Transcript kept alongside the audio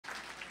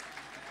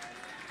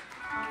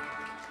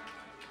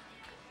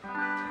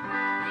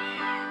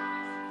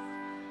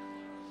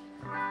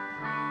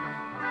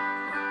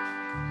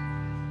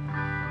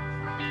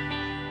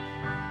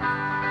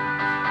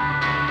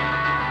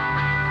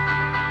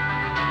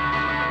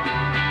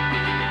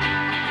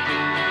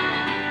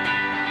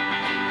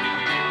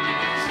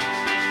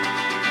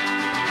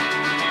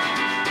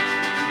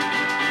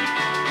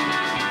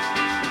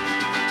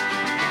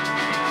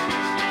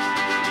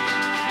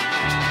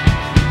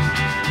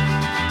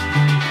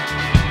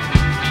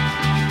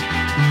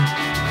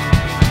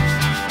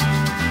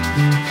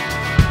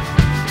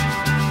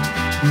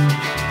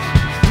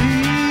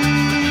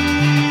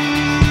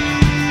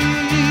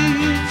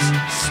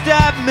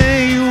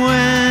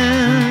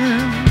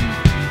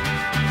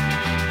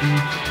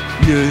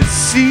you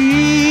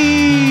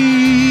see,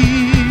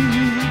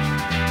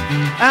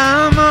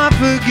 I'm up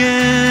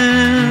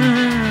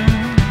again.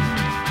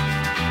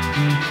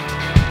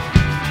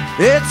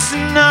 It's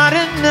not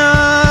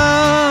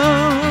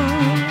enough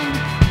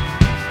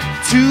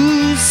to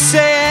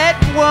say at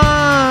once,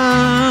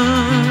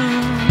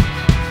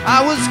 I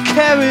was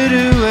carried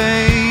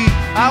away,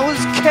 I was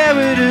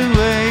carried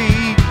away,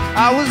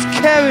 I was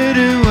carried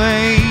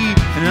away,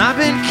 and I've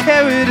been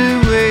carried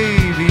away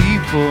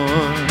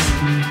before.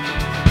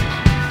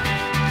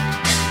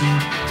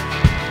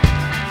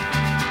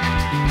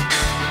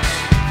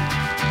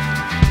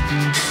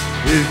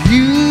 If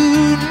you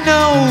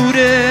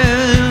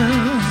notice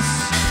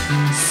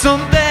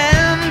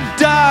something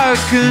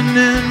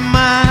darkening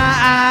my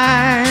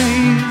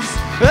eyes,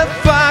 the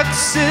fox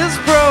is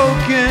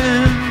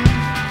broken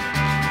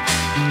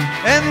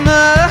and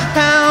the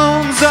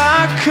hounds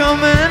are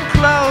coming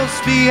close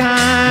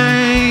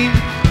behind.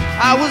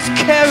 I was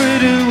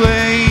carried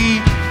away,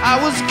 I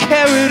was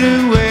carried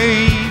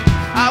away,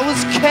 I was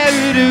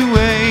carried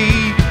away,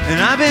 and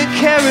I've been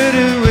carried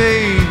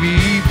away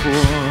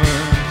before.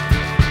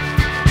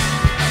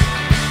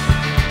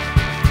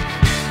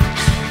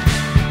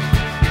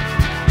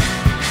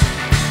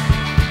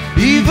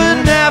 Even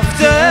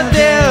after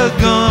they're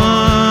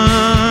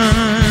gone,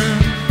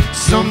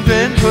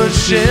 something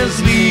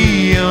pushes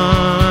me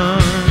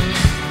on.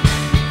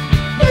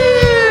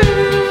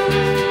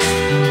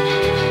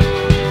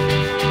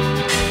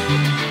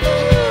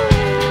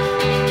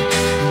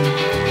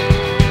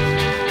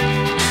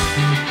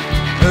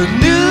 A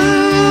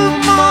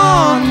new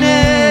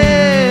morning,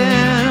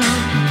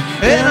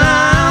 and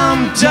I'm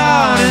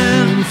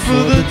darting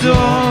for the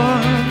door.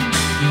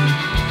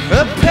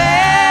 A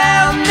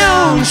pale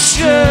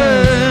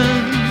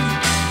notion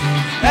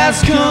has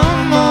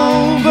come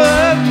over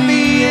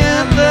me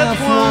and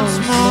left once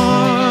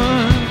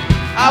more.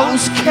 I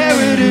was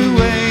carried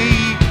away,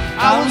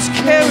 I was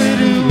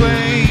carried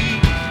away,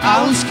 I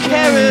was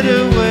carried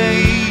away,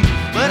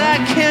 but I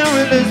can't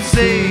really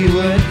say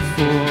what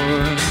for.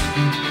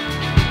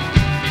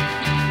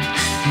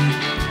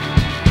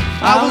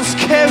 I was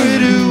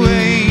carried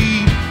away,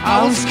 I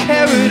was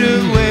carried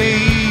away,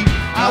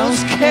 I was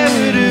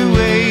carried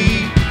away,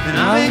 and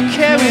I've been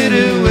carried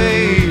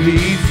away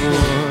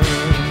before.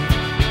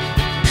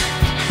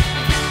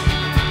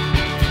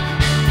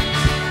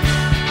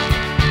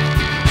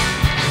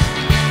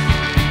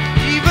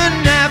 Even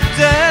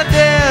after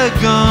they're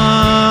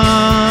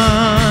gone,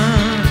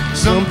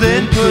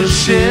 something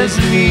pushes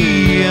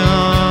me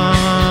on.